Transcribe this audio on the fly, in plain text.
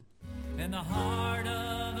In the heart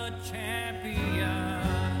of a champion,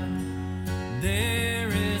 there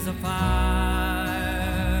is a fire,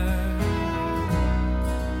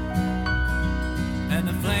 and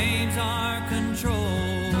the flames are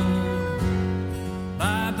controlled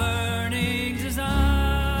by burning desire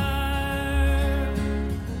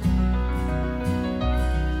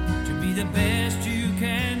to be the best you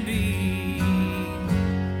can be,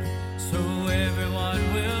 so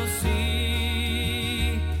everyone will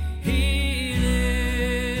see he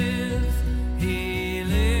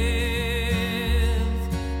lives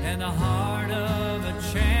in the heart of a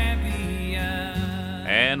champion.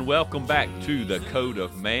 And welcome back to the Code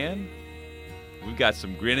of Man. We've got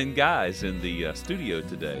some grinning guys in the studio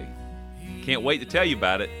today. Can't wait to tell you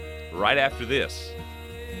about it right after this.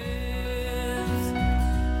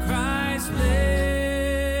 Christ lives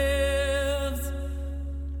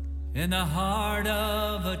in the heart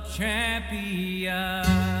of a champion.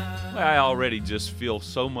 I already just feel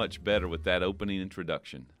so much better with that opening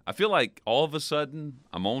introduction. I feel like all of a sudden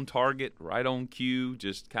I'm on target, right on cue,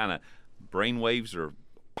 just kind of brainwaves are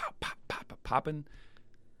popping.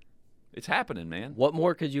 It's happening, man. What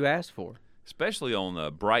more could you ask for? Especially on a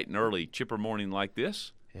bright and early chipper morning like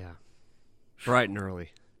this. Yeah. Bright and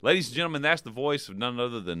early. Ladies and gentlemen, that's the voice of none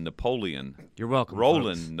other than Napoleon. You're welcome,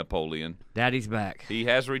 Roland folks. Napoleon. Daddy's back. He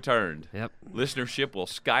has returned. Yep. Listenership will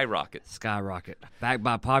skyrocket. Skyrocket. Back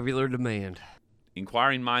by popular demand.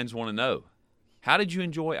 Inquiring minds want to know, how did you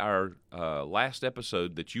enjoy our last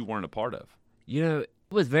episode that you weren't a part of? You know, it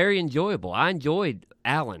was very enjoyable. I enjoyed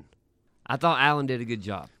Alan. I thought Alan did a good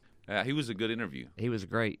job. He was a good interview. He was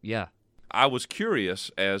great, yeah. I was curious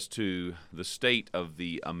as to the state of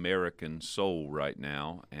the American soul right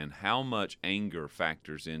now and how much anger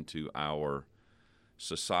factors into our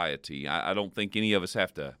society. I don't think any of us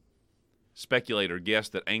have to speculate or guess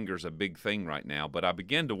that anger is a big thing right now, but I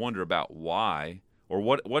began to wonder about why, or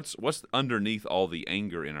what's underneath all the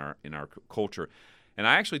anger in our culture. And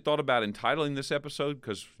I actually thought about entitling this episode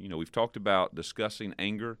because, you know, we've talked about discussing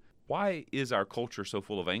anger. Why is our culture so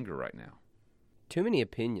full of anger right now? Too many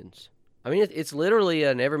opinions. I mean, it's literally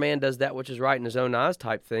an every man does that which is right in his own eyes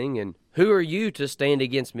type thing. And who are you to stand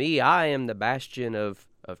against me? I am the bastion of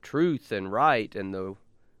truth and right and the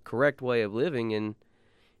correct way of living. And,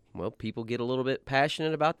 well, people get a little bit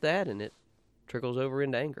passionate about that, and it trickles over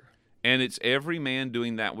into anger. And it's every man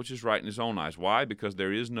doing that which is right in his own eyes. Why? Because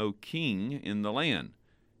there is no king in the land.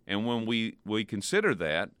 And when we consider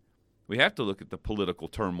that, we have to look at the political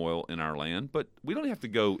turmoil in our land, but we don't have to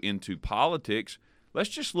go into politics. Let's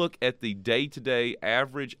just look at the day-to-day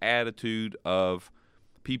average attitude of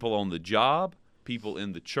people on the job, people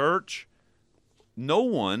in the church. No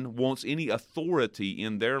one wants any authority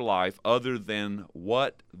in their life other than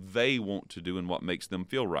what they want to do and what makes them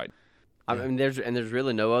feel right. I mean, there's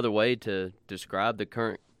really no other way to describe the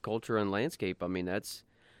current culture and landscape. I mean, that's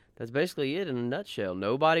basically it in a nutshell.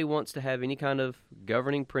 Nobody wants to have any kind of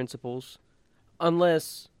governing principles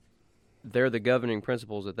unless they're the governing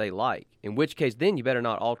principles that they like, in which case then you better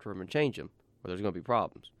not alter them and change them, or there's going to be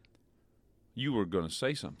problems. You were going to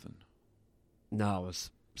say something. No, I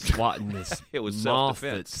was swatting this It was moth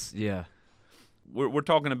self-defense. Yeah. We're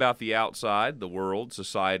talking about the outside, the world,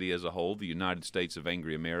 society as a whole, the United States of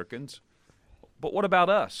angry Americans. But what about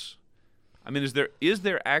us? I mean, is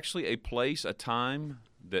there actually a place, a time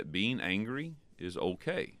that being angry is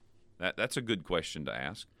okay? That's a good question to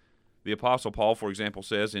ask. The Apostle Paul, for example,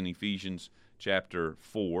 says in Ephesians chapter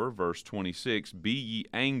 4, verse 26, "Be ye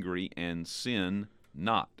angry and sin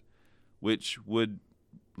not," which would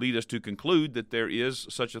lead us to conclude that there is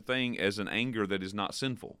such a thing as an anger that is not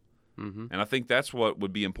sinful. Mm-hmm. And I think that's what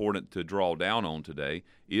would be important to draw down on today.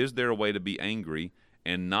 Is there a way to be angry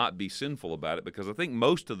and not be sinful about it? Because I think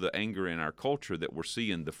most of the anger in our culture that we're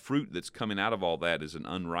seeing, the fruit that's coming out of all that is an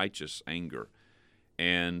unrighteous anger.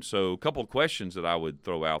 And so a couple of questions that I would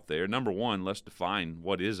throw out there. Number one, let's define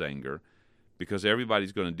what is anger, because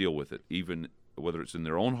everybody's going to deal with it, even whether it's in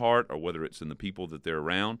their own heart or whether it's in the people that they're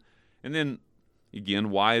around. And then, again,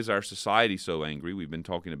 why is our society so angry? We've been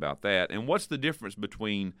talking about that. And what's the difference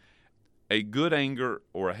between a good anger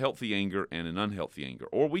or a healthy anger and an unhealthy anger?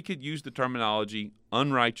 Or we could use the terminology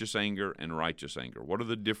unrighteous anger and righteous anger. What are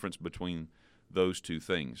the difference between those two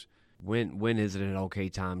things? When is it an okay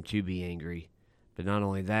time to be angry? But not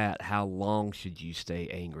only that, how long should you stay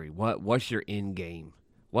angry? What's your end game?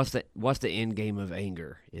 What's the end game of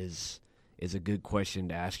anger is a good question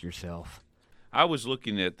to ask yourself. I was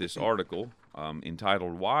looking at this article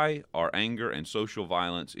entitled, "Why Are Anger and Social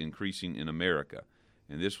Violence Increasing in America?"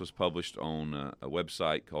 And this was published on a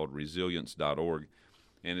website called resilience.org.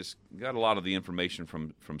 And it's got a lot of the information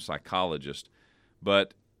from psychologists.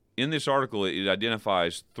 But in this article, it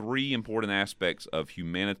identifies 3 important aspects of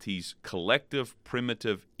humanity's collective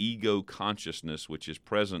primitive ego consciousness, which is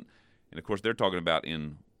present, and of course they're talking about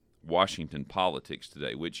in Washington politics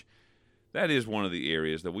today, which that is one of the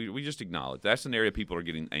areas that we just acknowledge. That's an area people are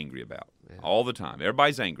getting angry about all the time.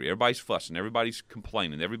 Everybody's angry. Everybody's fussing. Everybody's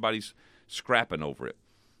complaining. Everybody's scrapping over it.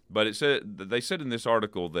 But they said in this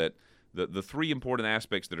article that the 3 important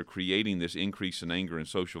aspects that are creating this increase in anger and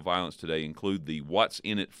social violence today include the what's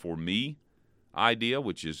in it for me idea,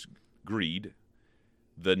 which is greed,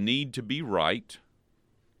 the need to be right,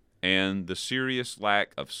 and the serious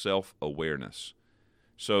lack of self-awareness.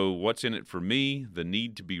 So what's in it for me, the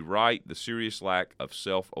need to be right, the serious lack of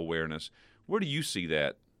self-awareness. Where do you see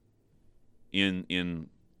that in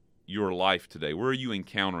your life today? Where are you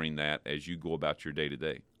encountering that as you go about your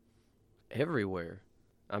day-to-day? Everywhere.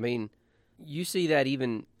 I mean, you see that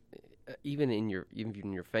even in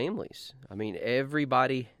your families. I mean,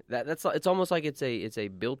 everybody that's it's almost like it's a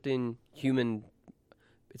built-in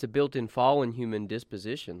fallen human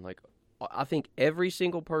disposition. Like, I think every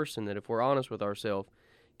single person that, if we're honest with ourselves,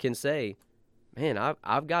 can say, man,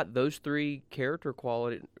 I've got those 3 character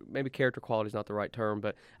quality. Maybe character quality is not the right term,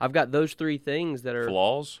 but I've got those 3 things that are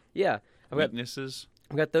flaws. Yeah, weaknesses.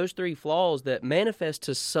 I've got those 3 flaws that manifest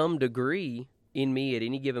to some degree in me at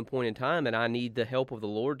any given point in time, and I need the help of the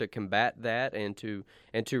Lord to combat that and to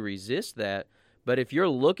resist that. But if you're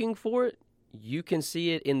looking for it, you can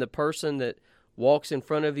see it in the person that walks in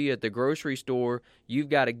front of you at the grocery store. You've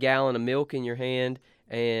got a gallon of milk in your hand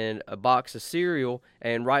and a box of cereal,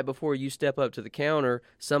 and right before you step up to the counter,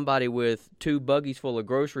 somebody with 2 buggies full of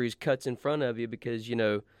groceries cuts in front of you because,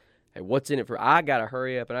 hey, what's in it for? I got to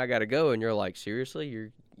hurry up and I got to go. And you're like,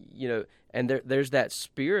 seriously? And there's that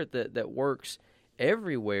spirit that works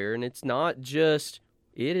everywhere, and it's not just,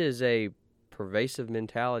 it is a pervasive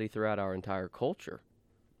mentality throughout our entire culture.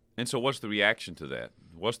 And so what's the reaction to that?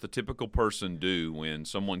 What's the typical person do when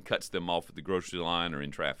someone cuts them off at the grocery line or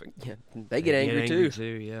in traffic? Yeah, they get angry too.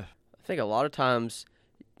 Yeah. I think a lot of times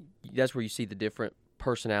that's where you see the different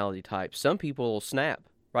personality types. Some people will snap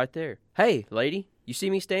right there. Hey, lady, you see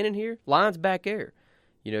me standing here? Line's back there.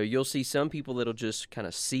 You'll see some people that'll just kind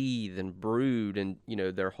of seethe and brood, and,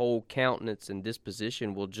 their whole countenance and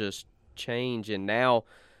disposition will just change, and now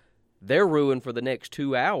they're ruined for the next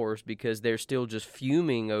 2 hours because they're still just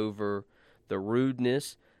fuming over the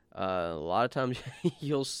rudeness. A lot of times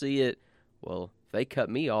you'll see it, well, if they cut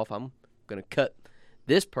me off, I'm going to cut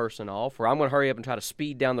this person off, or I'm going to hurry up and try to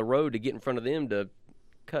speed down the road to get in front of them to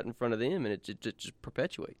cut in front of them, and it just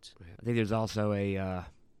perpetuates. I think there's also a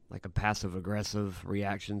passive-aggressive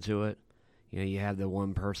reaction to it. You have the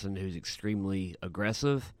one person who's extremely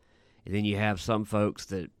aggressive, and then you have some folks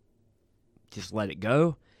that just let it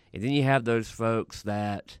go, and then you have those folks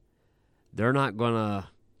that they're not gonna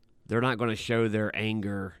show their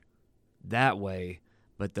anger that way,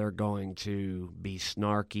 but they're going to be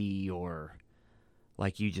snarky or,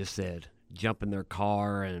 like you just said, jump in their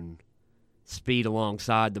car and speed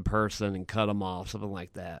alongside the person and cut them off, something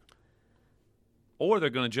like that. Or they're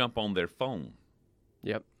going to jump on their phone.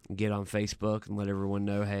 Yep. Get on Facebook and let everyone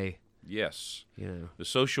know, hey. Yes. The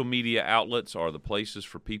social media outlets are the places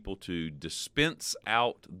for people to dispense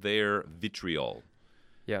out their vitriol.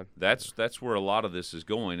 Yeah. That's where a lot of this is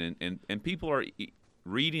going, and people are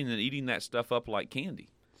reading and eating that stuff up like candy.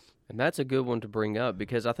 And that's a good one to bring up,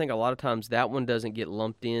 because I think a lot of times that one doesn't get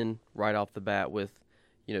lumped in right off the bat with,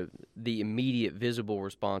 the immediate visible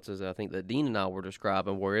responses that I think that Dean and I were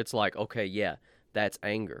describing, where it's like, okay, yeah, that's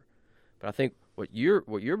anger. But I think what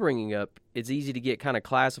you're bringing up, it's easy to get kind of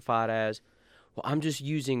classified as, well, I'm just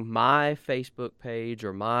using my Facebook page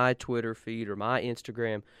or my Twitter feed or my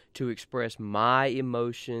Instagram to express my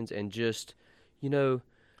emotions and just, And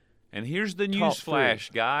here's the news flash,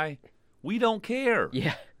 guy. We don't care.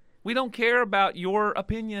 Yeah. We don't care about your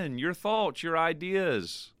opinion, your thoughts, your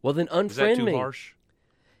ideas. Well, then unfriend me. Is that too harsh?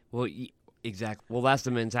 Well, exactly. Well, that's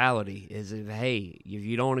the mentality. Hey, if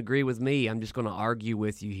you don't agree with me, I'm just going to argue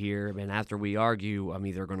with you here. And after we argue, I'm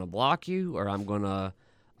either going to block you or I'm going to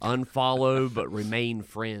unfollow but remain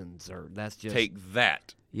friends. Or that's just take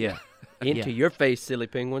that. Yeah. Into your face, silly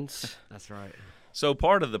penguins. That's right. So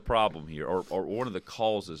part of the problem here, or one of the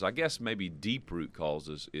causes, I guess maybe deep-root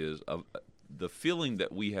causes, is the feeling that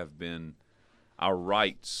our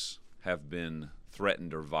rights have been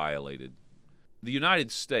threatened or violated. The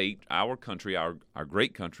United States, our country, our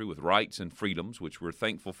great country with rights and freedoms, which we're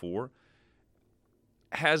thankful for,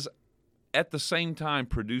 has at the same time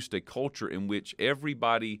produced a culture in which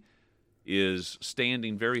everybody is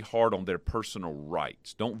standing very hard on their personal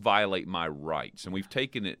rights. Don't violate my rights. And we've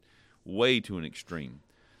taken it way to an extreme.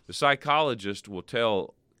 The psychologist will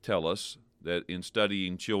tell tell us that in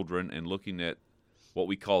studying children and looking at what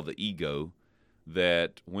we call the ego,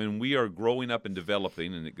 that when we are growing up and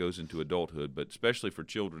developing, and it goes into adulthood, but especially for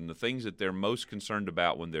children, the things that they're most concerned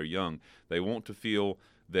about when they're young, they want to feel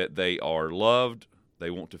that they are loved, they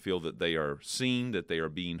want to feel that they are seen, that they are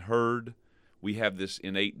being heard. We have this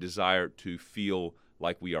innate desire to feel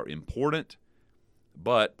like we are important,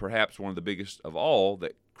 but perhaps one of the biggest of all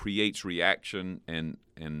that creates reaction and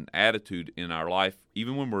attitude in our life,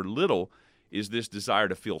 even when we're little, is this desire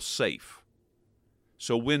to feel safe.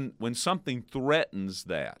 So when something threatens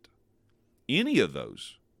that, any of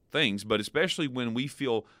those things, but especially when we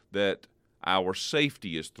feel that our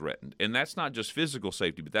safety is threatened, and that's not just physical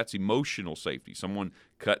safety, but that's emotional safety. Someone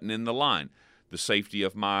cutting in the line, the safety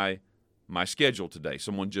of my schedule today.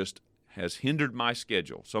 Someone just has hindered my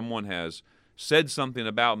schedule. Someone has said something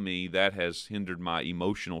about me that has hindered my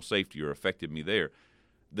emotional safety or affected me there.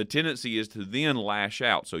 The tendency is to then lash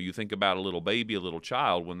out. So you think about a little baby, a little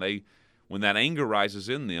child, when that anger rises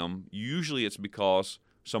in them, usually it's because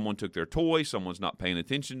someone took their toy, someone's not paying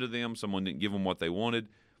attention to them, someone didn't give them what they wanted,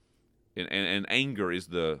 and anger is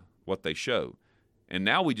what they show. And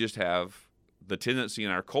now we just have the tendency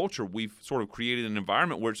in our culture, we've sort of created an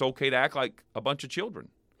environment where it's okay to act like a bunch of children.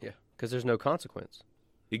 Yeah, because there's no consequence.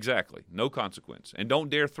 Exactly, no consequence. And don't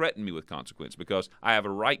dare threaten me with consequence because I have a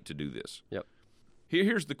right to do this. Yep.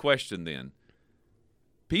 Here's the question then.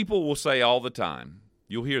 People will say all the time,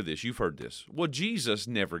 you'll hear this, you've heard this, well, Jesus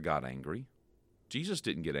never got angry. Jesus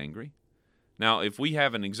didn't get angry. Now, if we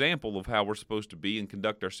have an example of how we're supposed to be and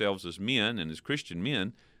conduct ourselves as men and as Christian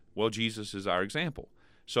men, well, Jesus is our example.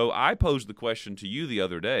 So I posed the question to you the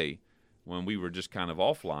other day when we were just kind of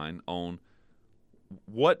offline on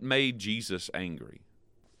what made Jesus angry.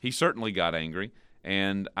 He certainly got angry,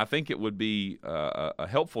 and I think it would be a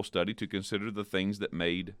helpful study to consider the things that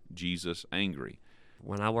made Jesus angry.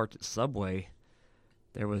 When I worked at Subway,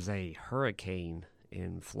 there was a hurricane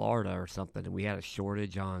in Florida or something, and we had a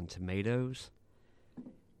shortage on tomatoes.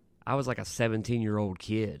 I was like a 17-year-old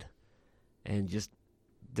kid, and just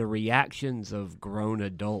the reactions of grown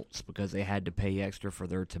adults because they had to pay extra for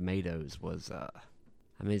their tomatoes was,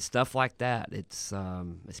 stuff like that. It's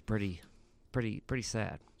pretty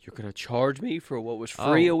sad. You're gonna charge me for what was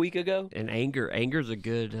free a week ago? And anger's a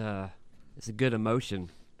good, it's a good emotion.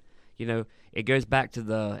 You know, it goes back to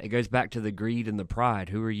the greed and the pride.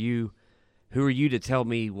 Who are you to tell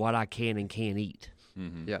me what I can and can't eat?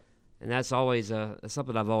 Mm-hmm. Yeah. And that's always that's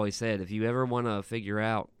something I've always said. If you ever want to figure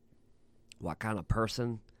out what kind of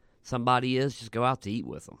person somebody is, just go out to eat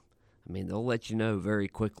with them. I mean, they'll let you know very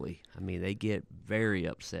quickly. I mean, they get very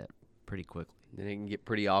upset pretty quickly. Then it can get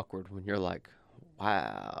pretty awkward when you're like,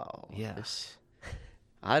 wow. Yeah.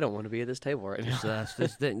 I don't want to be at this table right now.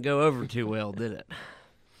 This didn't go over too well, did it?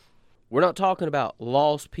 We're not talking about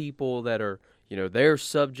lost people that are, they're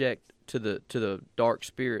subject to the dark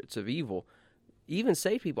spirits of evil. Even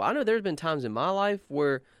saved people. I know there's been times in my life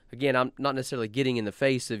where, again, I'm not necessarily getting in the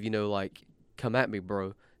face of, like, come at me,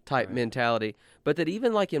 bro, type mentality. But that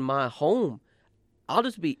even, like, in my home, I'll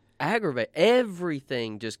just be aggravated.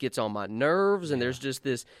 Everything just gets on my nerves, and there's just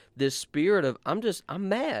this spirit of, I'm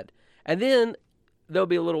mad. And then there'll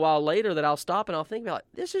be a little while later that I'll stop and I'll think about,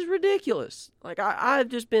 this is ridiculous. Like, I've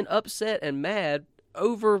just been upset and mad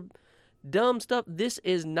over dumb stuff. This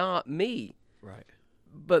is not me. Right.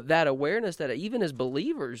 But that awareness that even as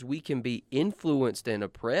believers, we can be influenced and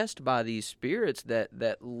oppressed by these spirits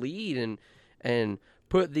that lead and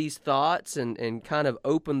put these thoughts and kind of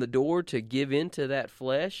open the door to give into that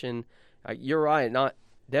flesh. And you're right,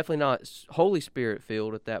 definitely not Holy Spirit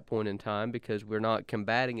filled at that point in time because we're not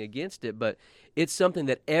combating against it. But it's something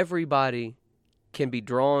that everybody can be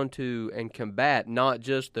drawn to and combat, not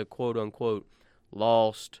just the quote unquote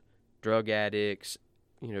lost drug addicts,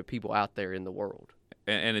 people out there in the world.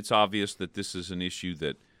 And it's obvious that this is an issue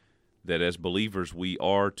that as believers we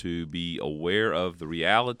are to be aware of the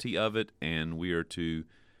reality of it, and we are to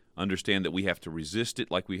understand that we have to resist it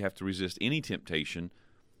like we have to resist any temptation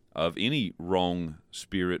of any wrong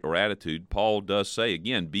spirit or attitude. Paul does say,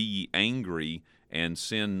 again, be ye angry and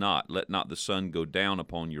sin not. Let not the sun go down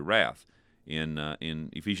upon your wrath in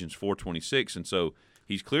Ephesians 4:26. And so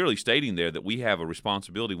he's clearly stating there that we have a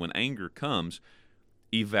responsibility when anger comes.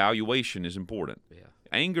 Evaluation is important. Yeah.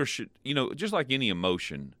 Anger should, just like any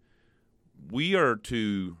emotion, we are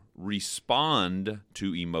to respond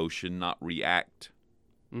to emotion, not react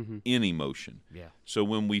in emotion. Yeah. So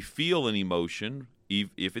when we feel an emotion,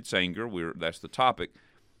 if it's anger, that's the topic,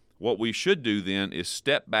 what we should do then is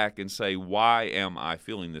step back and say, why am I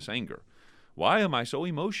feeling this anger? Why am I so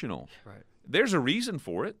emotional? Right. There's a reason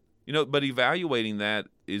for it. But evaluating that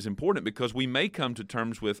is important because we may come to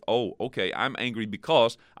terms with, oh, okay, I'm angry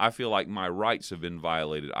because I feel like my rights have been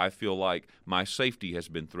violated. I feel like my safety has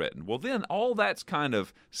been threatened. Well, then all that's kind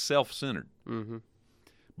of self-centered. Mm-hmm.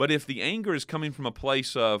 But if the anger is coming from a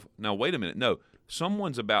place of, now, wait a minute, no,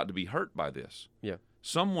 someone's about to be hurt by this. Yeah.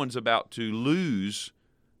 Someone's about to lose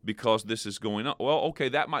because this is going on. Well, okay,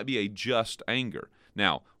 that might be a just anger.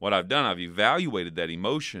 Now, what I've done, I've evaluated that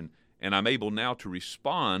emotion, and I'm able now to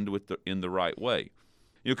respond in the right way.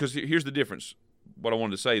 Because here's the difference. What I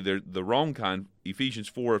wanted to say, the wrong kind, Ephesians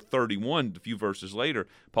 4:31, a few verses later,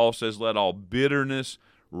 Paul says, let all bitterness,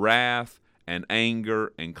 wrath, and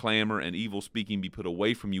anger, and clamor, and evil speaking be put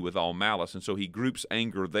away from you with all malice. And so he groups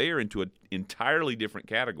anger there into an entirely different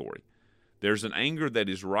category. There's an anger that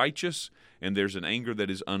is righteous, and there's an anger that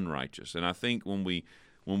is unrighteous. And I think when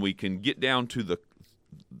we can get down to the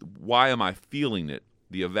why am I feeling it,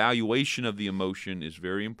 the evaluation of the emotion is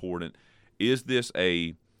very important. Is this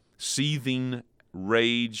a seething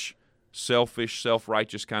rage, selfish,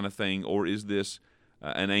 self-righteous kind of thing, or is this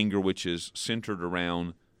an anger which is centered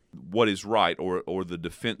around what is right, or the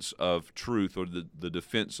defense of truth, or the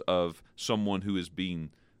defense of someone who is being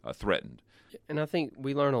threatened? And I think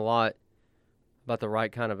we learn a lot about the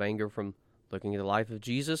right kind of anger from looking at the life of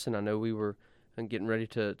Jesus, and I know we were getting ready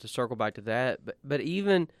to circle back to that, but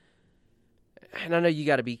even, and I know you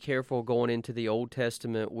got to be careful going into the Old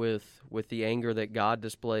Testament with the anger that God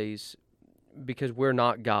displays, because we're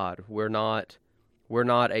not God. We're not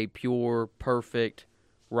a pure, perfect,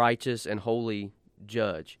 righteous, and holy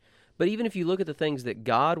judge. But even if you look at the things that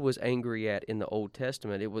God was angry at in the Old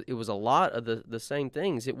Testament, it was a lot of the same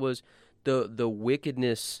things. It was the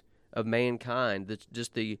wickedness of mankind,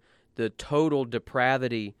 just the total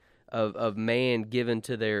depravity of man given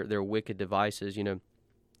to their wicked devices.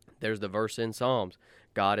 There's the verse in Psalms,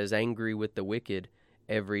 God is angry with the wicked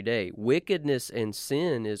every day. Wickedness and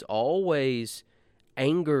sin is always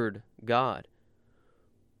angered God.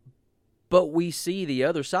 But we see the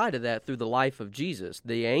other side of that through the life of Jesus.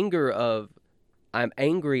 The anger of, I'm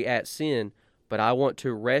angry at sin, but I want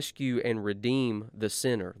to rescue and redeem the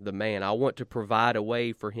sinner, the man. I want to provide a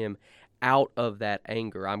way for him out of that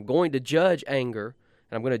anger. I'm going to judge anger,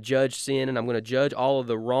 and I'm going to judge sin, and I'm going to judge all of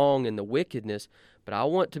the wrong and the wickedness, but I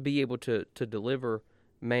want to be able to deliver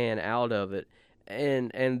man out of it.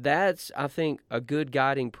 And that's, I think, a good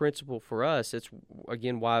guiding principle for us. It's,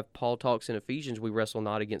 again, why Paul talks in Ephesians, we wrestle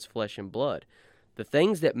not against flesh and blood. The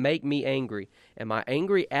things that make me angry, am I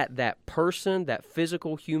angry at that person, that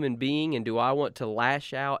physical human being, and do I want to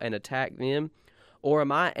lash out and attack them? Or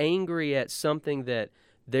am I angry at something that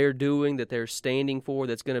they're doing, that they're standing for,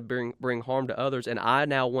 that's going to bring harm to others, and I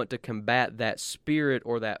now want to combat that spirit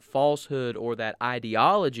or that falsehood or that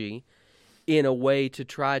ideology in a way to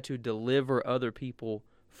try to deliver other people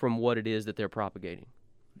from what it is that they're propagating?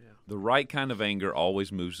 The right kind of anger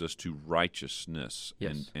always moves us to righteousness.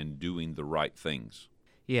 Yes. and doing the right things.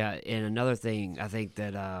 Yeah, and another thing, I think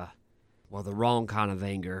that, the wrong kind of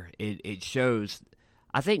anger, it shows,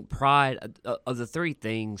 I think pride, of the three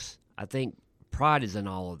things, I think pride is in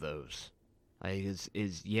all of those. Like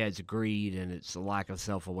it's greed and it's a lack of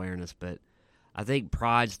self-awareness, but I think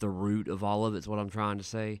pride's the root of all of it, is what I'm trying to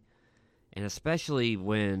say. And especially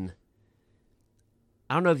when,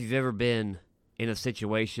 I don't know if you've ever been in a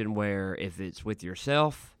situation where if it's with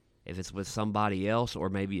yourself, if it's with somebody else, or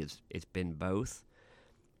maybe it's been both,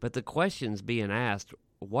 but the question's being asked,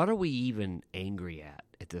 what are we even angry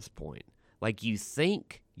at this point? Like, you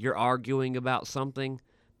think you're arguing about something,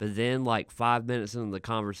 but then like 5 minutes into the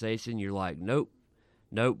conversation, you're like, nope,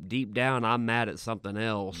 deep down I'm mad at something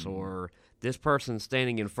else, or this person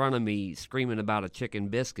standing in front of me screaming about a chicken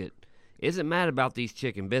biscuit isn't mad about these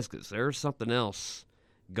chicken biscuits. There's something else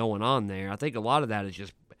going on there. I think a lot of that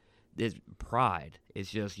is pride.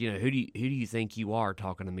 It's just, who do you think you are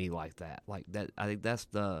talking to me like that? Like that. I think that's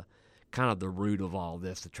the kind of the root of all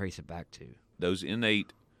this to trace it back to. Those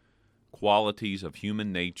innate qualities of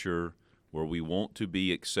human nature where we want to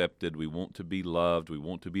be accepted, we want to be loved, we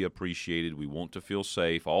want to be appreciated, we want to feel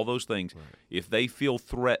safe, all those things, right. If they feel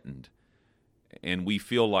threatened and we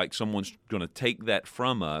feel like someone's going to take that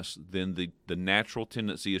from us, then the natural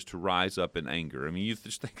tendency is to rise up in anger. I mean, you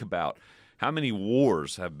just think about how many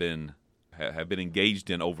wars have been engaged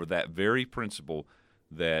in over that very principle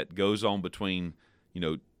that goes on between,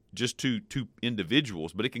 just two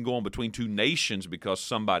individuals, but it can go on between two nations because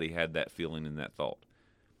somebody had that feeling and that thought.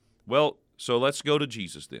 Well, so let's go to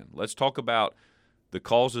Jesus then. Let's talk about the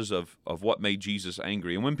causes of what made Jesus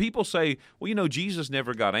angry. And when people say, well, Jesus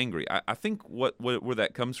never got angry, I think where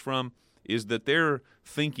that comes from is that they're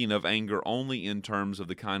thinking of anger only in terms of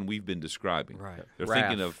the kind we've been describing. Right. They're Wrath.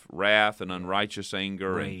 thinking of wrath and unrighteous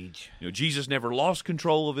anger. Rage. And, Jesus never lost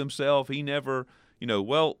control of himself. He never,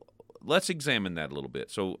 well, let's examine that a little bit.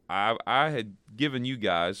 So I had given you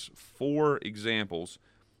guys 4 examples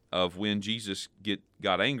of when Jesus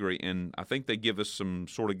got angry, and I think they give us some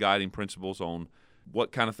sort of guiding principles on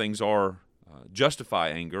what kind of things justify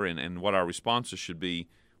anger and what our responses should be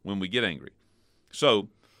when we get angry. So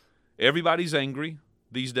everybody's angry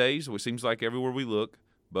these days. It seems like everywhere we look,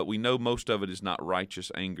 but we know most of it is not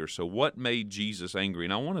righteous anger. So what made Jesus angry?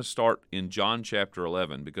 And I want to start in John chapter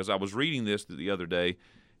 11, because I was reading this the other day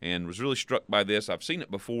and was really struck by this. I've seen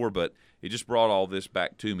it before, but it just brought all this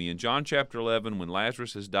back to me. In John chapter 11, when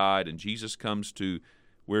Lazarus has died and Jesus comes to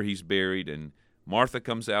where he's buried, and Martha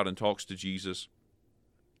comes out and talks to Jesus,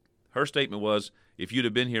 her statement was, "If you'd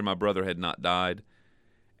have been here, my brother had not died."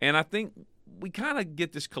 And I think we kind of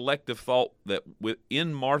get this collective thought that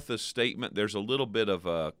within Martha's statement, there's a little bit of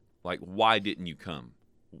a, like, why didn't you come?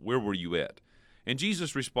 Where were you at? And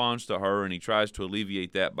Jesus responds to her, and he tries to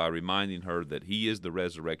alleviate that by reminding her that he is the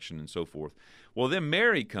resurrection and so forth. Well, then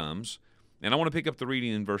Mary comes, and I want to pick up the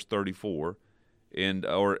reading in verse 34, and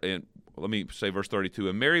let me say verse 32.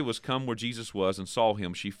 And Mary was come where Jesus was and saw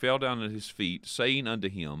him. She fell down at his feet, saying unto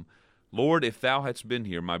him, Lord, if thou hadst been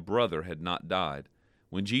here, my brother had not died.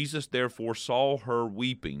 When Jesus therefore saw her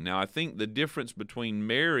weeping. Now, I think the difference between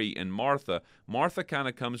Mary and Martha kind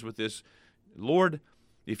of comes with this, Lord,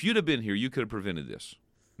 if you'd have been here, you could have prevented this.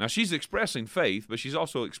 Now, she's expressing faith, but she's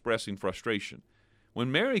also expressing frustration.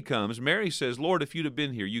 When Mary comes, Mary says, Lord, if you'd have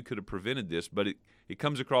been here, you could have prevented this, but it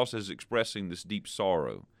comes across as expressing this deep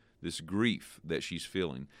sorrow, this grief that she's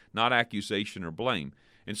feeling, not accusation or blame.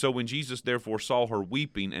 And so when Jesus therefore saw her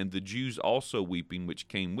weeping, and the Jews also weeping, which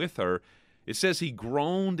came with her, it says he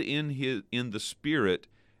groaned in the spirit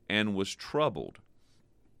and was troubled.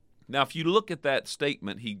 Now, if you look at that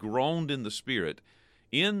statement, he groaned in the spirit,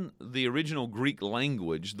 in the original Greek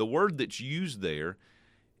language, the word that's used there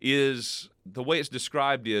is, the way it's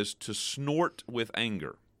described is to snort with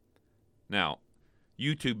anger. Now,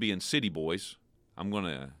 you two being city boys, I'm going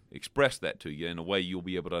to express that to you in a way you'll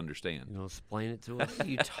be able to understand. You know, explain it to us. What are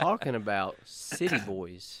you talking about, city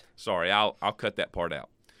boys? Sorry, I'll cut that part out.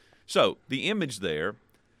 So the image there,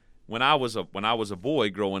 when I was a boy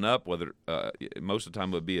growing up, whether most of the time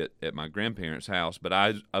it would be at my grandparents' house, but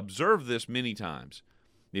I observed this many times.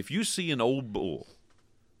 If you see an old bull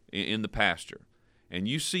in the pasture, and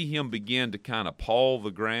you see him begin to kind of paw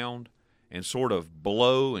the ground and sort of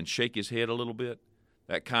blow and shake his head a little bit,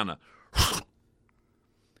 that kind of,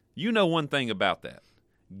 you know one thing about that.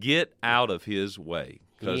 Get out of his way,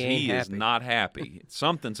 because he is not happy.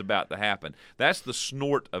 Something's about to happen. That's the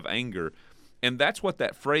snort of anger. And that's what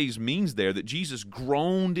that phrase means there, that Jesus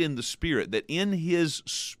groaned in the spirit, that in his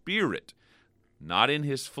spirit, not in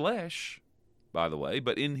his flesh, by the way,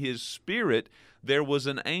 but in his spirit, there was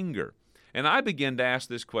an anger. And I began to ask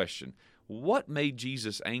this question, what made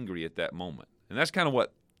Jesus angry at that moment? And that's kind of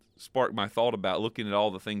what sparked my thought about looking at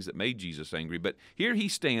all the things that made Jesus angry. But here he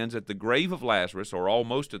stands at the grave of Lazarus, or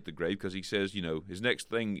almost at the grave, because he says, his next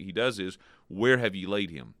thing he does is, where have you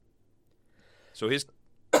laid him? So his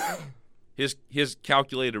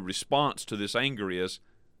calculated response to this anger is,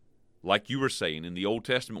 like you were saying, in the Old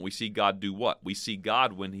Testament, we see God do what? We see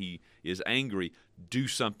God, when he is angry, do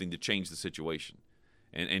something to change the situation.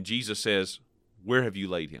 And Jesus says, where have you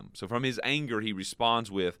laid him? So from his anger, he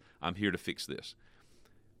responds with, I'm here to fix this.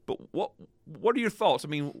 But what are your thoughts? I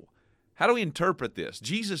mean, how do we interpret this?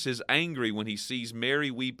 Jesus is angry when he sees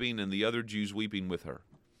Mary weeping and the other Jews weeping with her.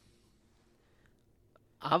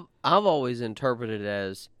 I've always interpreted it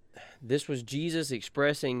as this was Jesus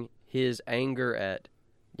expressing his anger at,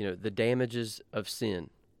 the damages of sin.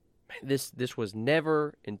 This was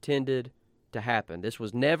never intended to happen. This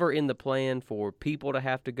was never in the plan for people to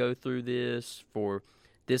have to go through this, for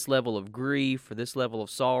this level of grief, for this level of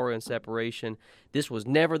sorrow and separation. This was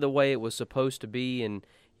never the way it was supposed to be, and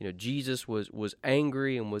Jesus was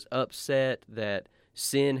angry and was upset that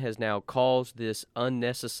sin has now caused this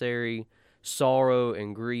unnecessary sorrow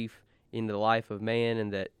and grief in the life of man,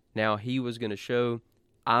 and that now he was going to show,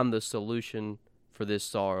 I'm the solution for this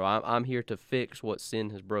sorrow. I'm here to fix what sin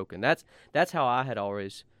has broken. That's how I had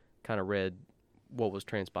always kind of read what was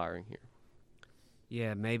transpiring here.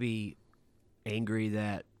 Yeah, maybe angry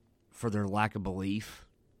that for their lack of belief.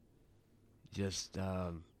 Just,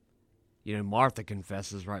 Martha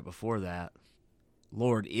confesses right before that,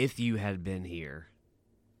 Lord, if you had been here,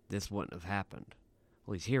 this wouldn't have happened.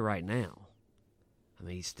 Well, he's here right now. I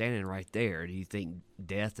mean, he's standing right there. Do you think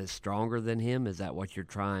death is stronger than him? Is that what you're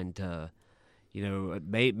trying to, You know,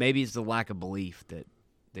 maybe it's the lack of belief that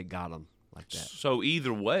got him like that. So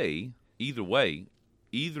either way,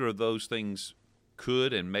 either of those things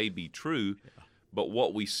could and may be true. Yeah. But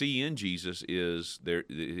what we see in Jesus is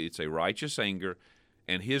it's a righteous anger,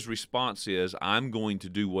 and his response is, I'm going to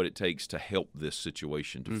do what it takes to help this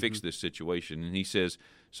situation, to fix this situation. And he says,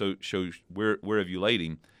 so where have you laid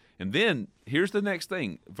him? And then here's the next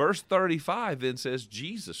thing. Verse 35 then says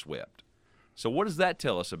Jesus wept. So what does that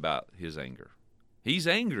tell us about his anger? He's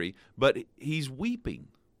angry, but he's weeping.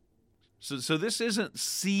 So this isn't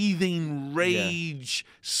seething rage,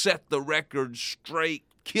 set the record straight,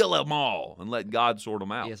 kill them all, and let God sort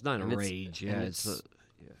them out. Yeah, it's not a rage. Yeah,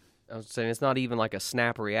 I was saying it's not even like a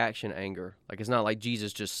snap reaction anger. Like it's not like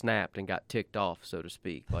Jesus just snapped and got ticked off, so to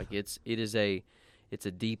speak. Like it's a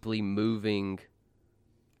deeply moving,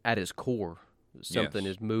 at his core, something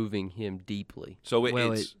is moving him deeply. So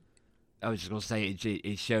I was just gonna say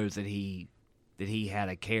it shows that he had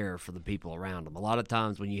a care for the people around him. A lot of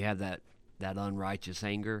times when you have that unrighteous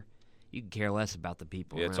anger, you can care less about the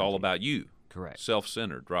people around you. It's all about you. Correct.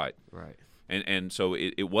 Self-centered, right. Right. And so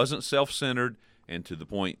it wasn't self-centered, and to the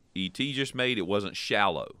point E.T. just made, it wasn't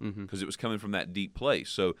shallow because it was coming from that deep place.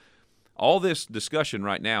 So all this discussion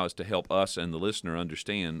right now is to help us and the listener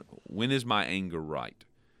understand, when is my anger right?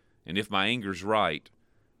 And if my anger's right,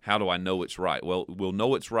 how do I know it's right? Well, we'll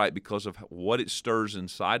know it's right because of what it stirs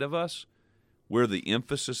inside of us, where the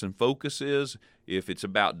emphasis and focus is, if it's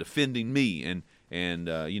about defending me and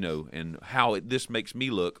how this makes me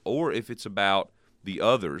look, or if it's about the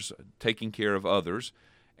others, taking care of others,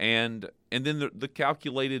 and then the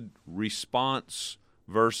calculated response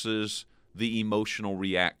versus the emotional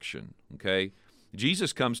reaction. Okay,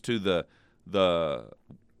 Jesus comes to the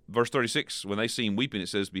verse 36 when they see him weeping. It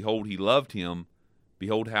says, "Behold, he loved him.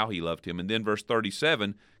 Behold how he loved him." And then verse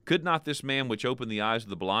 37, "Could not this man which opened the eyes of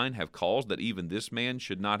the blind have caused that even this man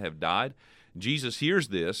should not have died?" Jesus hears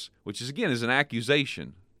this, which is an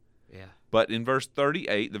accusation. Yeah. But in verse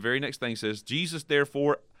 38, the very next thing says, "Jesus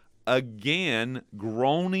therefore again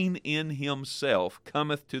groaning in himself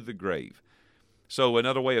cometh to the grave." So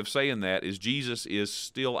another way of saying that is Jesus is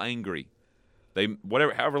still angry.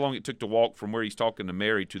 However long it took to walk from where he's talking to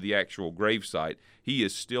Mary to the actual gravesite, he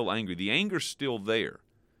is still angry. The anger's still there.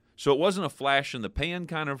 So it wasn't a flash in the pan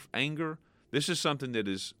kind of anger. This is something that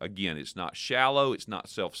is, again, it's not shallow, it's not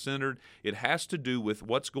self-centered. It has to do with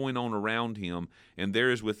what's going on around him, and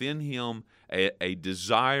there is within him a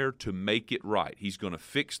desire to make it right. He's going to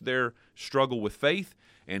fix their struggle with faith,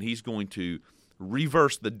 and he's going to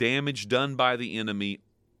reverse the damage done by the enemy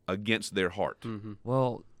against their heart. Mm-hmm.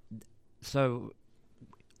 Well, so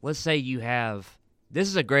let's say this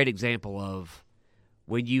is a great example of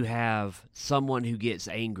when you have someone who gets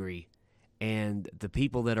angry and the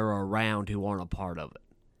people that are around who aren't a part of it.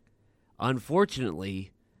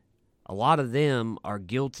 Unfortunately, a lot of them are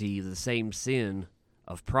guilty of the same sin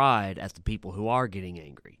of pride as the people who are getting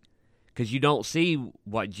angry. Because you don't see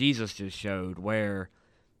what Jesus just showed where,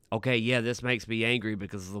 okay, yeah, this makes me angry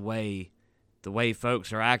because of the way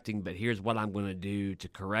folks are acting, but here's what I'm going to do to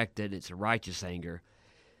correct it. It's a righteous anger.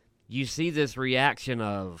 You see this reaction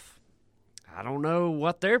of, I don't know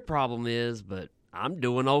what their problem is, but I'm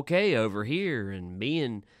doing okay over here, and me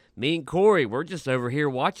and Corey, we're just over here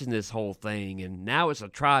watching this whole thing, and now it's a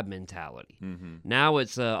tribe mentality. Mm-hmm. Now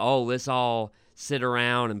it's let's all sit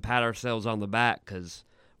around and pat ourselves on the back because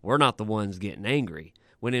we're not the ones getting angry.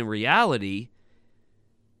 When in reality,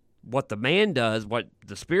 what the man does, what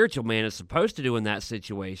the spiritual man is supposed to do in that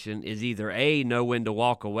situation is either A, know when to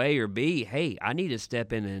walk away, or B, hey, I need to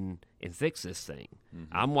step in and fix this thing.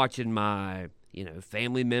 Mm-hmm. I'm watching my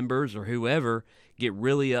family members or whoever get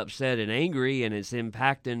really upset and angry, and it's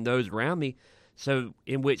impacting those around me. So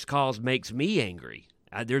in which cause makes me angry.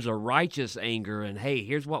 There's a righteous anger, and hey,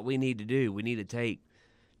 here's what we need to do. We need to take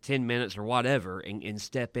 10 minutes or whatever and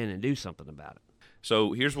step in and do something about it.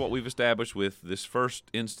 So here's what we've established with this first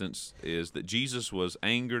instance is that Jesus was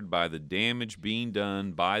angered by the damage being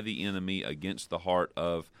done by the enemy against the heart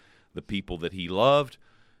of the people that he loved,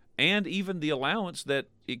 and even the allowance that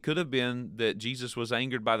it could have been that Jesus was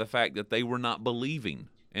angered by the fact that they were not believing.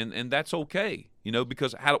 And that's okay,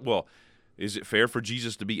 because is it fair for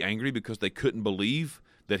Jesus to be angry because they couldn't believe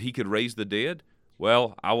that he could raise the dead?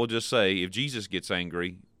 Well, I will just say if Jesus gets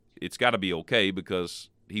angry, it's got to be okay because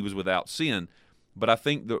he was without sin. But I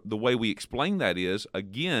think the way we explain that is,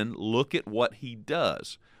 again, look at what he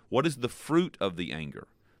does. What is the fruit of the anger?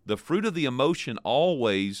 The fruit of the emotion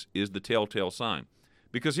always is the telltale sign.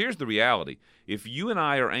 Because here's the reality. If you and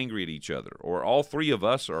I are angry at each other, or all three of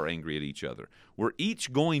us are angry at each other, we're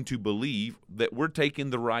each going to believe that we're taking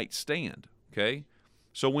the right stand, okay?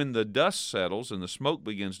 So when the dust settles and the smoke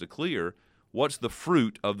begins to clear, what's the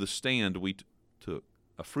fruit of the stand we took?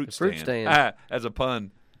 A fruit stand. As a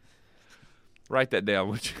pun. Write that down,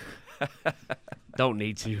 would you? Don't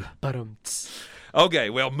need to. Okay,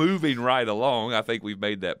 well, moving right along, I think we've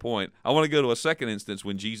made that point. I want to go to a second instance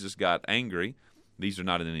when Jesus got angry. These are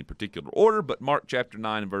not in any particular order, but Mark chapter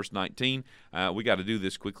 9 and verse 19. We got to do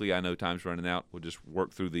this quickly. I know time's running out. We'll just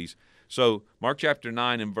work through these. So Mark chapter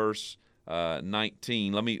 9 and verse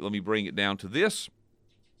 19. Let me bring it down to this.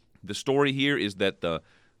 The story here is that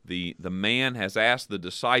the man has asked the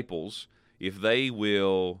disciples if they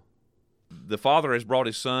will. The father has brought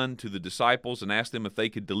his son to the disciples and asked them if they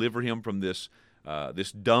could deliver him from this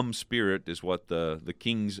dumb spirit, is what the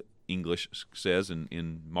King's English says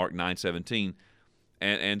in Mark 9:17.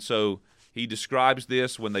 And so he describes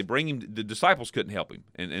this when they bring him. The disciples couldn't help him,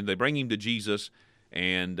 and they bring him to Jesus,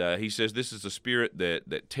 and he says this is a spirit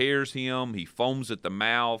that tears him. He foams at the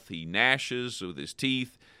mouth. He gnashes with his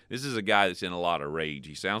teeth. This is a guy that's in a lot of rage.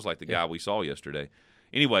 He sounds like the guy we saw yesterday.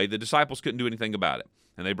 Anyway, the disciples couldn't do anything about it,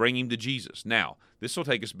 and they bring him to Jesus. Now, this will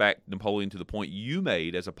take us back, Napoleon, to the point you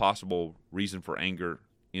made as a possible reason for anger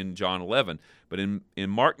in John 11. But in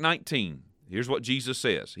Mark 19, here's what Jesus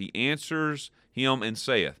says. He answers him and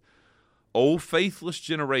saith, O faithless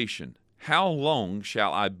generation, how long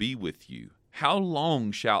shall I be with you? How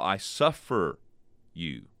long shall I suffer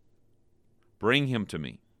you? Bring him to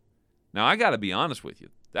me. Now, I got to be honest with you.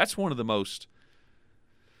 That's one of the most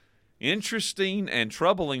interesting and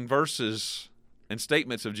troubling verses and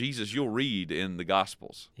statements of Jesus you'll read in the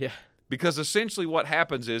Gospels. Yeah. Because essentially what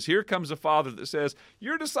happens is, here comes a father that says,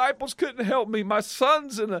 your disciples couldn't help me. My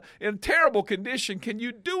son's in terrible condition. Can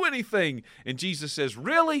you do anything? And Jesus says,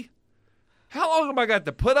 really? How long have I got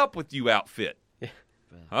to put up with you, outfit? Yeah.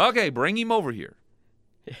 Okay, bring him over here.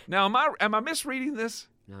 Now, am I misreading this?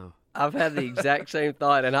 No. I've had the exact same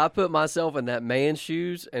thought, and I put myself in that man's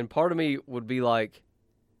shoes, and part of me would be like,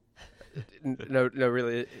 no,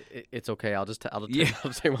 really, it's okay. I'll just take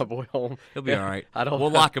my boy home. He'll be all right. We'll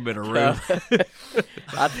lock him in a room.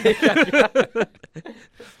 I think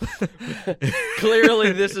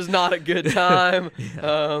clearly this is not a good time.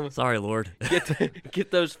 Sorry, Lord.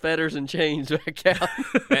 Get those fetters and chains back out.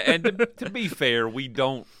 And to be fair, we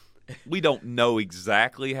don't know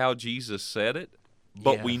exactly how Jesus said it,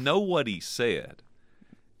 but we know what he said,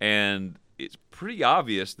 and it's pretty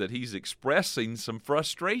obvious that he's expressing some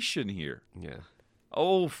frustration here. Yeah.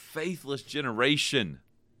 Oh, faithless generation,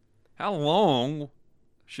 how long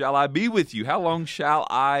shall I be with you? How long shall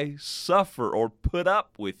I suffer or put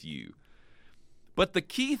up with you? But the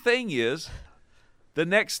key thing is, the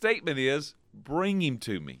next statement is, bring him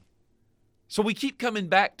to me. So we keep coming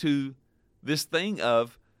back to this thing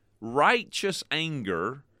of righteous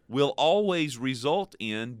anger will always result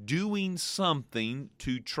in doing something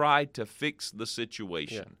to try to fix the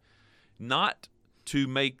situation, not to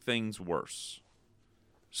make things worse.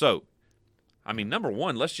 So, I mean, number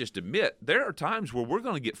one, let's just admit there are times where we're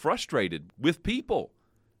going to get frustrated with people,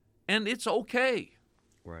 and it's okay.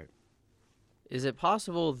 Right. Is it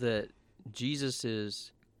possible that Jesus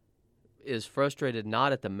is frustrated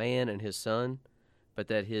not at the man and his son, but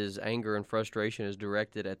that his anger and frustration is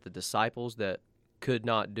directed at the disciples that could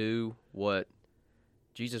not do what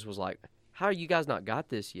Jesus was like, how are you guys not got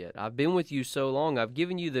this yet? I've been with you so long. I've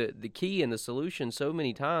given you the key and the solution so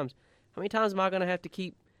many times. How many times am I going to have to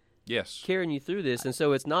keep carrying you through this? And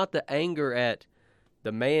so it's not the anger at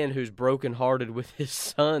the man who's brokenhearted with his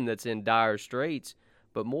son that's in dire straits,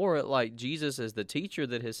 but more at like Jesus as the teacher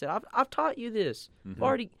that has said, I've taught you this. Mm-hmm.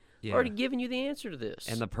 I've already given you the answer to this.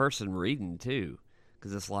 And the person reading, too,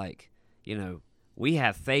 because it's like, we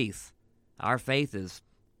have faith. Our faith is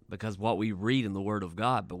because what we read in the Word of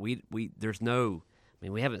God, but we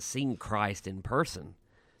haven't seen Christ in person.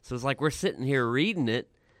 So it's like we're sitting here reading it,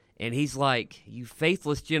 and he's like, you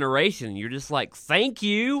faithless generation. You're just like, thank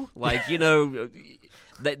you. Like,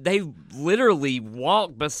 they literally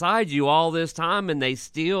walked beside you all this time, and they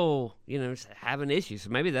still, have an issue. So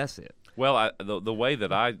maybe that's it. Well, the way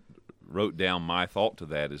that I wrote down my thought to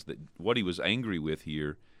that is that what he was angry with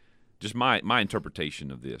here, just my interpretation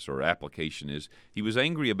of this or application, is he was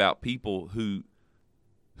angry about people who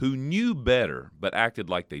knew better but acted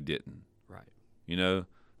like they didn't. Right.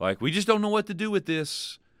 Like, we just don't know what to do with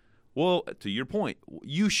this. Well, to your point,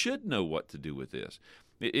 you should know what to do with this.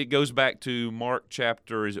 It goes back to Mark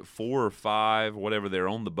chapter, is it 4 or 5, whatever, they're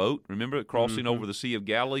on the boat. Remember, crossing over the Sea of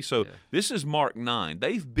Galilee? So this is Mark 9.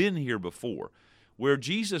 They've been here before, where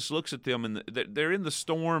Jesus looks at them, and they're in the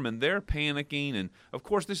storm, and they're panicking, and of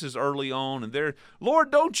course this is early on, and they're,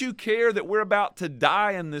 Lord, don't you care that we're about to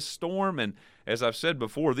die in this storm? And as I've said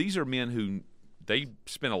before, these are men who they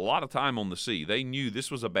spent a lot of time on the sea. They knew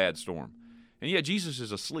this was a bad storm. And yet Jesus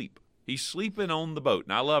is asleep. He's sleeping on the boat.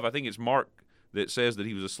 And I think it's Mark that says that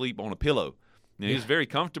he was asleep on a pillow. And he was very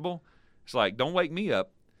comfortable. It's like, don't wake me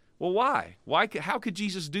up. Well, why? How could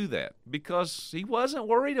Jesus do that? Because he wasn't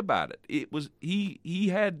worried about it. It was he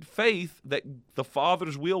had faith that the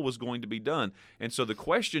Father's will was going to be done. And so the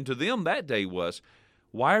question to them that day was,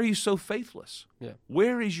 why are you so faithless? Yeah.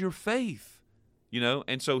 Where is your faith?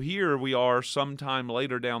 And so here we are sometime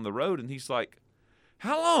later down the road, and he's like,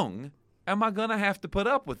 how long am I going to have to put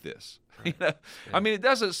up with this? Right. I mean, it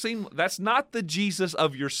doesn't seem, that's not the Jesus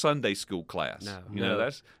of your Sunday school class.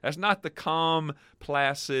 No. That's not the calm,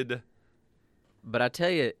 placid. But I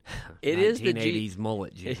tell you, it is the 1980s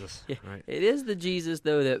mullet Jesus. Right. It is the Jesus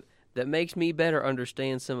though that makes me better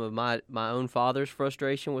understand some of my own father's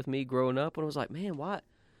frustration with me growing up. When I was like, man, why?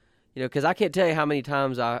 Because I can't tell you how many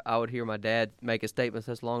times I would hear my dad make a statement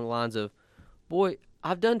that's along the lines of, boy,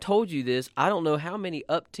 I've done told you this. I don't know how many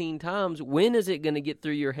up-teen times. When is it going to get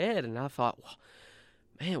through your head? And I thought, well,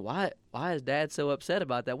 man, why is Dad so upset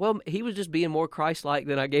about that? Well, he was just being more Christ-like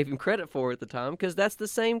than I gave him credit for at the time, because that's the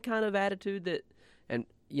same kind of attitude that, and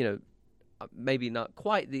maybe not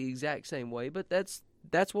quite the exact same way, but that's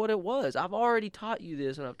what it was. I've already taught you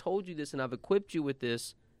this, and I've told you this, and I've equipped you with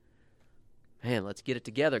this. Man, let's get it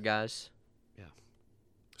together, guys. Yeah.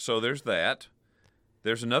 So there's that.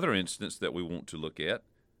 There's another instance that we want to look at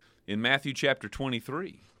in Matthew chapter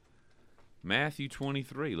 23. Matthew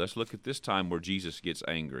 23. Let's look at this time where Jesus gets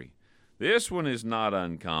angry. This one is not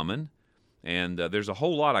uncommon, and there's a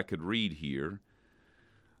whole lot I could read here.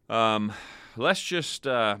 Let's just,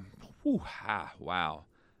 wow.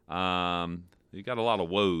 You got a lot of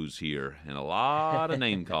woes here and a lot of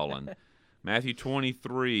name calling. Matthew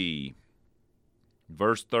 23,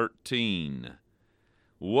 verse 13.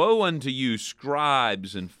 Woe unto you,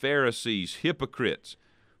 scribes and Pharisees, hypocrites!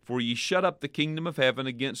 For ye shut up the kingdom of heaven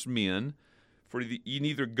against men. For ye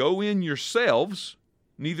neither go in yourselves,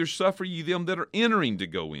 neither suffer ye them that are entering to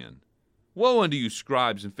go in. Woe unto you,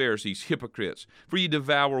 scribes and Pharisees, hypocrites! For ye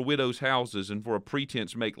devour widows' houses, and for a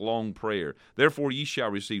pretense make long prayer. Therefore ye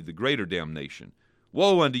shall receive the greater damnation.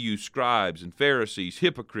 Woe unto you, scribes and Pharisees,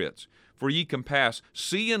 hypocrites! For ye compass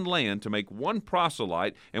sea and land to make one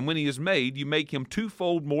proselyte, and when he is made, you make him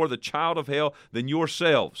twofold more the child of hell than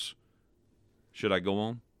yourselves. Should I go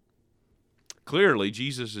on? Clearly,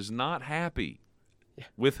 Jesus is not happy.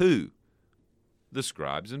 With who? The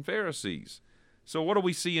scribes and Pharisees. So what are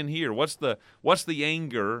we seeing here? What's the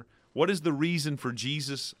anger? What is the reason for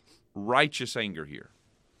Jesus' righteous anger here?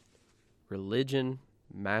 Religion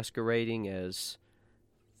masquerading as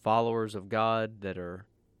followers of God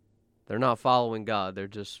they're not following God. They're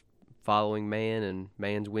just following man and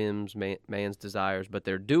man's whims, man's desires, but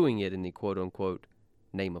they're doing it in the quote-unquote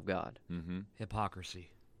name of God. Mm-hmm. Hypocrisy.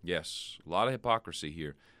 Yes, a lot of hypocrisy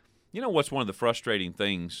here. You know what's one of the frustrating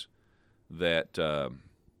things that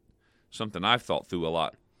something I've thought through a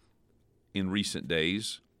lot in recent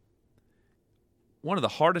days? One of the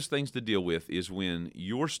hardest things to deal with is when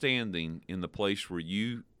you're standing in the place where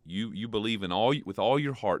you believe with all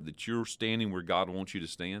your heart that you're standing where God wants you to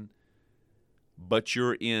stand, but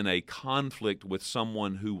you're in a conflict with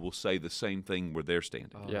someone who will say the same thing where they're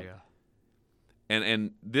standing. Oh, Yep. yeah.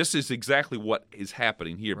 And this is exactly what is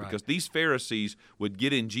happening here, Right. because these Pharisees would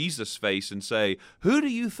get in Jesus' face and say, "Who do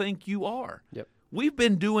you think you are? Yep. We've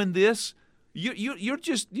been doing this. You're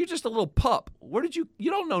just a little pup. Where did you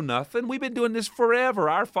don't know nothing. We've been doing this forever.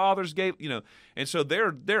 Our fathers gave, And so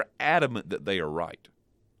they're adamant that they are right.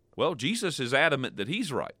 Well, Jesus is adamant that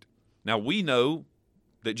he's right. Now we know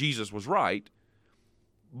that Jesus was right,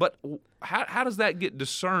 but how does that get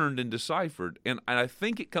discerned and deciphered? And I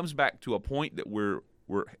think it comes back to a point that we're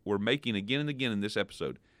making again and again in this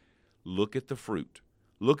episode. Look at the fruit.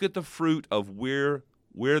 Look at the fruit of where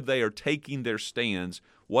they are taking their stands.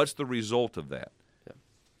 What's the result of that?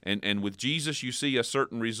 Yeah. And with Jesus, you see a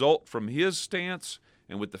certain result from his stance,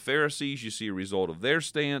 and with the Pharisees, you see a result of their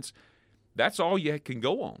stance. That's all you can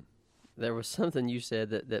go on. There was something you said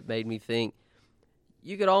that made me think.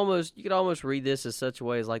 You could almost read this as such a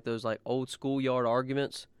way as like those like old schoolyard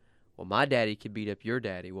arguments. Well, my daddy could beat up your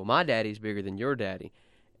daddy. Well, my daddy's bigger than your daddy.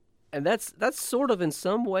 And that's sort of in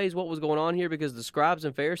some ways what was going on here, because the scribes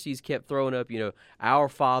and Pharisees kept throwing up, our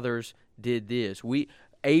fathers did this.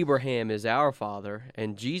 Abraham is our father.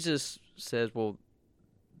 And Jesus says, well,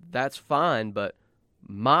 that's fine, but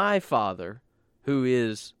my Father, who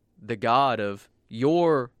is the God of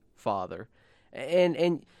your father.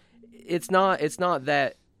 And it's not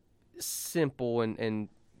that simple and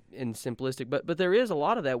simplistic, but there is a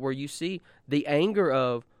lot of that where you see the anger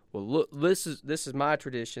of, well, look, this is my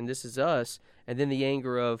tradition, this is us, and then the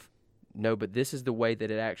anger of, no, but this is the way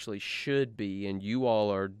that it actually should be, and you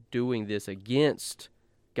all are doing this against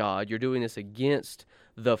God. You're doing this against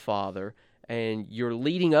the Father, and you're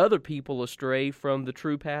leading other people astray from the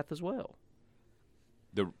true path as well.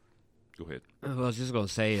 Go ahead. Well, I was just going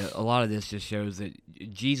to say, a lot of this just shows that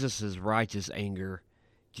Jesus' righteous anger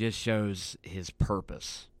just shows his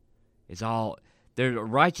purpose. It's all,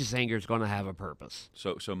 righteous anger is going to have a purpose.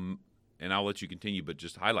 So, and I'll let you continue, but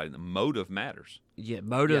just highlighting the motive matters. Yeah,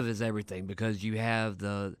 motive is everything, because you have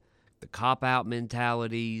the cop-out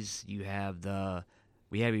mentalities, you have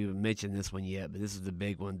we haven't even mentioned this one yet, but this is the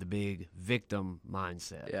big one, the big victim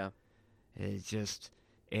mindset. Yeah. It's just,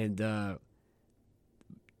 and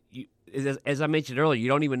as I mentioned earlier, you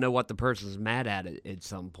don't even know what the person's mad at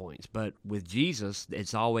some points. But with Jesus,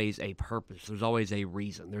 it's always a purpose. There's always a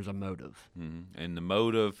reason. There's a motive. Mm-hmm. And the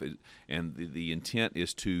motive and the intent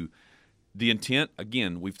is to,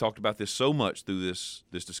 again, we've talked about this so much through this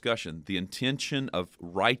discussion. The intention of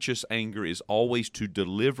righteous anger is always to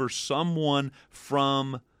deliver someone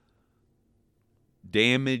from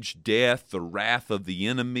damage, death, the wrath of the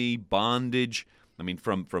enemy, bondage. I mean,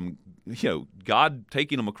 from God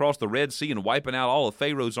taking them across the Red Sea and wiping out all of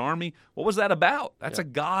Pharaoh's army. What was that about? That's a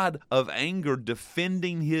God of anger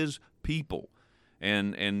defending his people.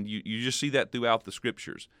 And you just see that throughout the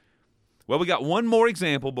Scriptures. Well, we got one more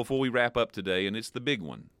example before we wrap up today, and it's the big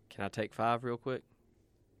one. Can I take 5 real quick?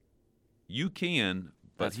 You can,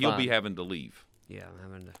 but That's he'll fine. be having to leave. Yeah,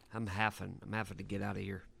 I'm having to get out of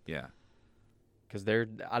here. Yeah. Because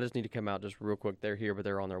I just need to come out just real quick. They're here, but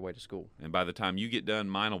they're on their way to school. And by the time you get done,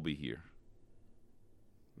 mine will be here.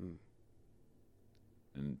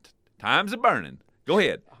 And time's a burning. Go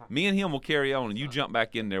ahead. Me and him will carry on, and you jump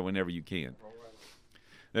back in there whenever you can.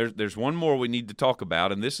 There's one more we need to talk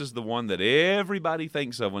about, and this is the one that everybody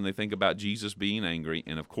thinks of when they think about Jesus being angry.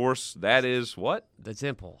 And, of course, that is what? The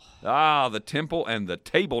temple. The temple and the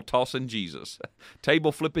table-tossing Jesus.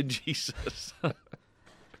 Table-flipping Jesus.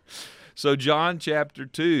 So John chapter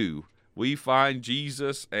 2, we find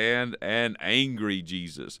Jesus and an angry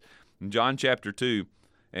Jesus. In John chapter 2,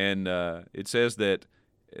 and it says that,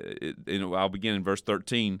 I'll begin in verse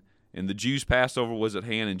 13, and the Jews' Passover was at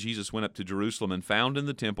hand, and Jesus went up to Jerusalem and found in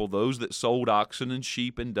the temple those that sold oxen and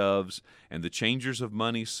sheep and doves, and the changers of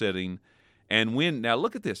money sitting. Now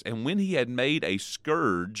look at this, and when he had made a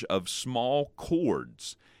scourge of small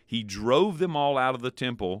cords, he drove them all out of the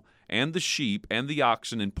temple, and the sheep and the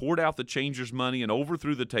oxen, and poured out the changers' money, and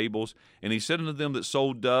overthrew the tables. And he said unto them that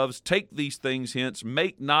sold doves, Take these things hence,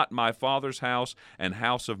 make not my Father's house an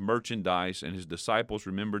house of merchandise. And his disciples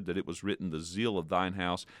remembered that it was written, The zeal of thine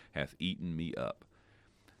house hath eaten me up.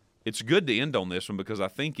 It's good to end on this one, because I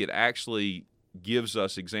think it actually gives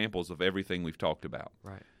us examples of everything we've talked about.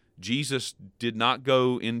 Right. Jesus did not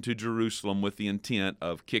go into Jerusalem with the intent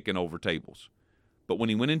of kicking over tables. But when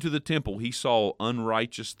he went into the temple, he saw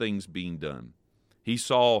unrighteous things being done. He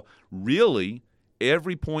saw really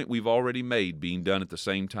every point we've already made being done at the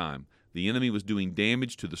same time. The enemy was doing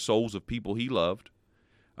damage to the souls of people he loved.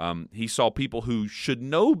 He saw people who should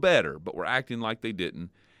know better but were acting like they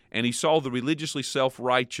didn't. And he saw the religiously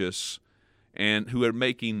self-righteous and who are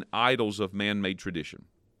making idols of man-made tradition.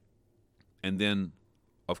 And then,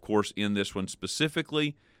 of course, in this one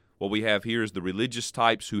specifically, what we have here is the religious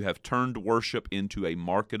types who have turned worship into a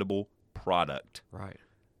marketable product. Right.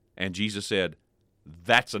 And Jesus said,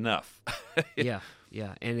 that's enough. Yeah.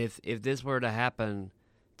 And if this were to happen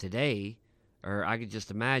today, or I could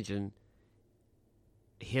just imagine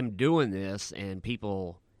him doing this and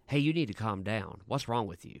people, hey, you need to calm down. What's wrong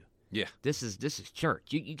with you? Yeah. This is church.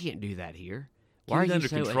 You can't do that here. Keep it under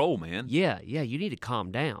control, man. Yeah, you need to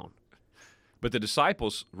calm down. But the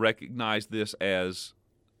disciples recognized this as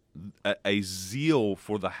a zeal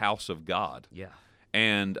for the house of God. Yeah.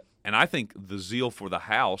 And I think the zeal for the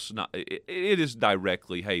house, it is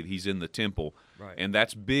directly, hey, he's in the temple. Right. And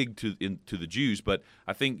that's big to the Jews. But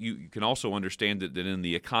I think you can also understand that in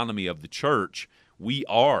the economy of the church, we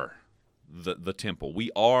are the temple.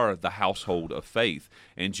 We are the household of faith.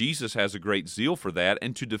 And Jesus has a great zeal for that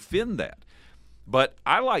and to defend that. But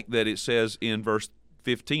I like that it says in verse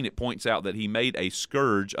 15, it points out that he made a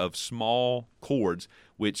scourge of small cords,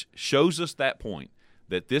 which shows us that point,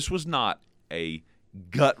 that this was not a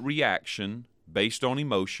gut reaction based on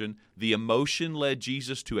emotion. The emotion led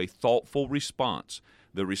Jesus to a thoughtful response.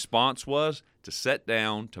 The response was to sit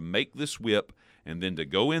down, to make this whip, and then to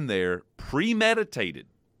go in there premeditated.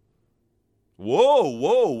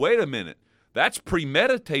 Whoa, wait a minute. That's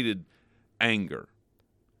premeditated anger.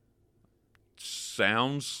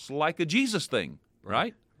 Sounds like a Jesus thing,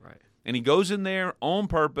 right? Right. And he goes in there on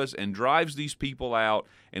purpose and drives these people out,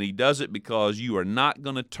 and he does it because you are not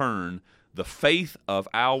going to turn the faith of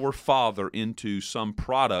our Father into some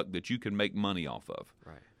product that you can make money off of.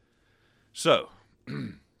 Right. So,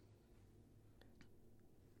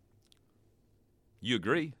 you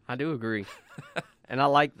agree? I do agree. And I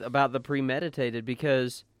like about the premeditated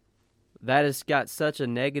because that has got such a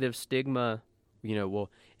negative stigma. You know, well,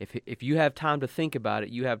 if you have time to think about it,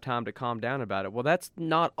 you have time to calm down about it. Well, that's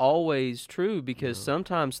not always true because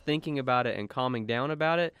sometimes thinking about it and calming down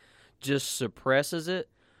about it just suppresses it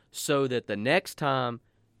so that the next time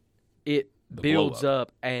it builds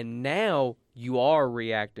up and now you are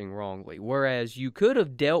reacting wrongly. Whereas you could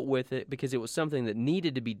have dealt with it because it was something that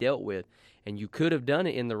needed to be dealt with, and you could have done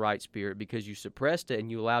it in the right spirit because you suppressed it and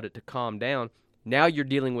you allowed it to calm down. Now you're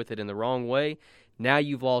dealing with it in the wrong way. Now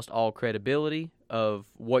you've lost all credibility of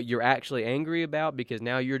what you're actually angry about because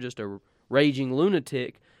now you're just a raging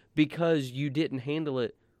lunatic because you didn't handle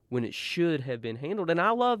it when it should have been handled. And I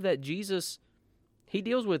love that Jesus, he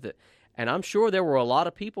deals with it. And I'm sure there were a lot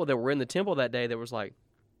of people that were in the temple that day that was like,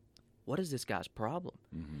 what is this guy's problem?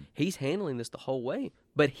 Mm-hmm. He's handling this the whole way.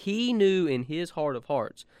 But he knew in his heart of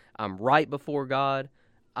hearts, I'm right before God.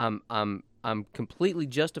 I'm completely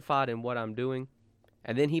justified in what I'm doing.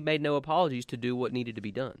 And then he made no apologies to do what needed to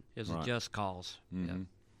be done. It was a just cause. Mm-hmm. Yeah.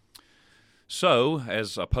 So,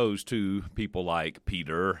 as opposed to people like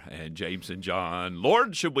Peter and James and John,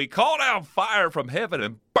 Lord, should we call down fire from heaven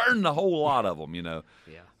and burn the whole lot of them? You know,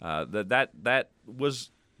 that was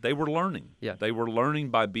they were learning. Yeah. They were learning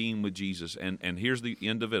by being with Jesus. And here's the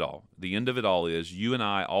end of it all. The end of it all is you and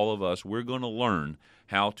I, all of us, we're going to learn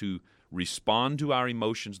how to respond to our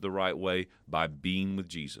emotions the right way by being with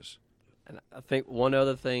Jesus. And I think one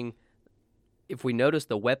other thing, if we notice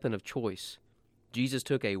the weapon of choice, Jesus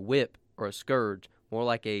took a whip or a scourge, more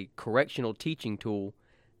like a correctional teaching tool,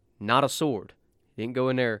 not a sword. He didn't go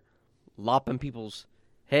in there lopping people's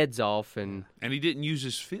heads off. And he didn't use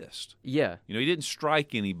his fist. Yeah. You know, he didn't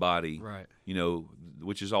strike anybody, Right. you know,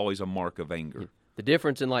 which is always a mark of anger. The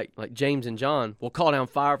difference in like James and John, we'll call down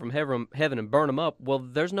fire from heaven and burn them up. Well,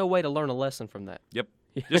 there's no way to learn a lesson from that. Yep.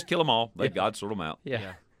 Just kill them all. Let God sort them out.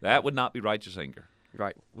 Yeah. That would not be righteous anger.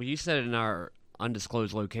 Right. Well, you said it in our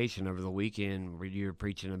undisclosed location over the weekend where you were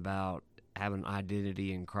preaching about having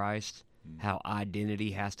identity in Christ, how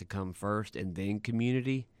identity has to come first and then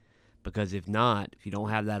community. Because if not, if you don't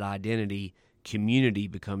have that identity, community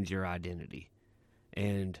becomes your identity.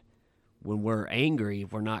 And when we're angry,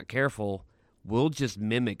 if we're not careful, we'll just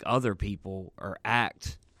mimic other people or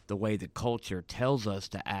act the way the culture tells us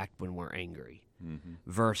to act when we're angry. Mm-hmm.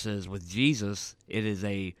 Versus with Jesus, it is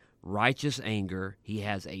a righteous anger. He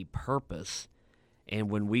has a purpose. And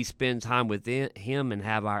when we spend time with him and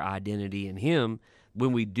have our identity in him,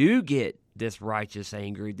 when we do get this righteous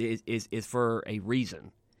anger, it's for a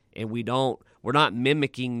reason. And we're not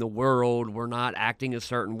mimicking the world. We're not acting a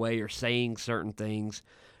certain way or saying certain things.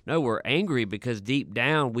 No, we're angry because deep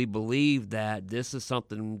down we believe that this is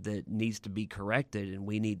something that needs to be corrected and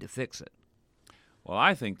we need to fix it. Well,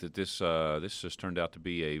 I think that this has turned out to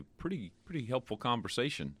be a pretty helpful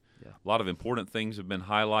conversation. Yeah. A lot of important things have been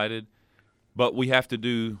highlighted, but we have to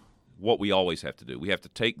do what we always have to do. We have to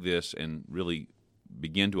take this and really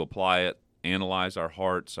begin to apply it, analyze our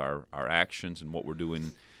hearts, our actions, and what we're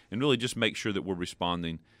doing, and really just make sure that we're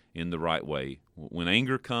responding in the right way. When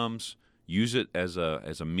anger comes, use it as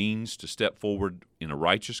a means to step forward in a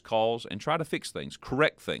righteous cause and try to fix things,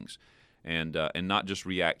 correct things, and not just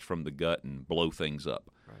react from the gut and blow things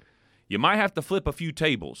up. Right. You might have to flip a few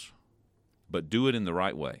tables, but do it in the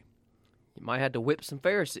right way. You might have to whip some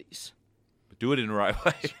Pharisees. But do it in the right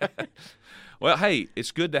way. Well, hey,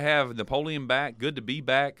 it's good to have Napoleon back. Good to be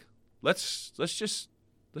back. Let's just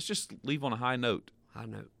leave on a high note. High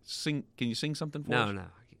note. Sing. Can you sing something for us? No.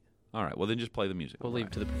 All right. Well, then just play the music. We'll leave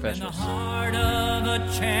it to the In the professionals. heart of a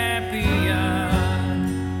champion,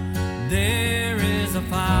 there is a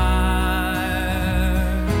fire,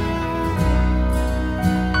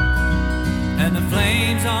 and the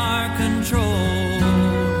flames are controlled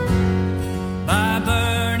by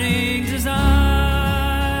burning desire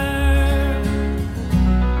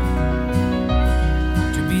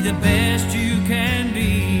to be the best you can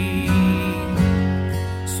be,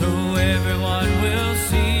 so everyone will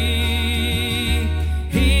see.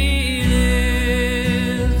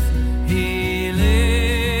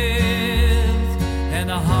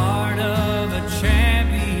 Heart of a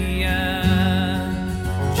champion,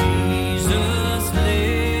 Jesus lives.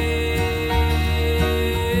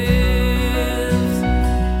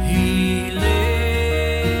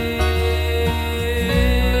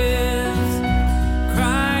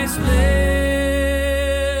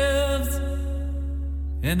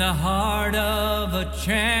 in the heart of a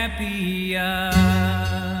champion.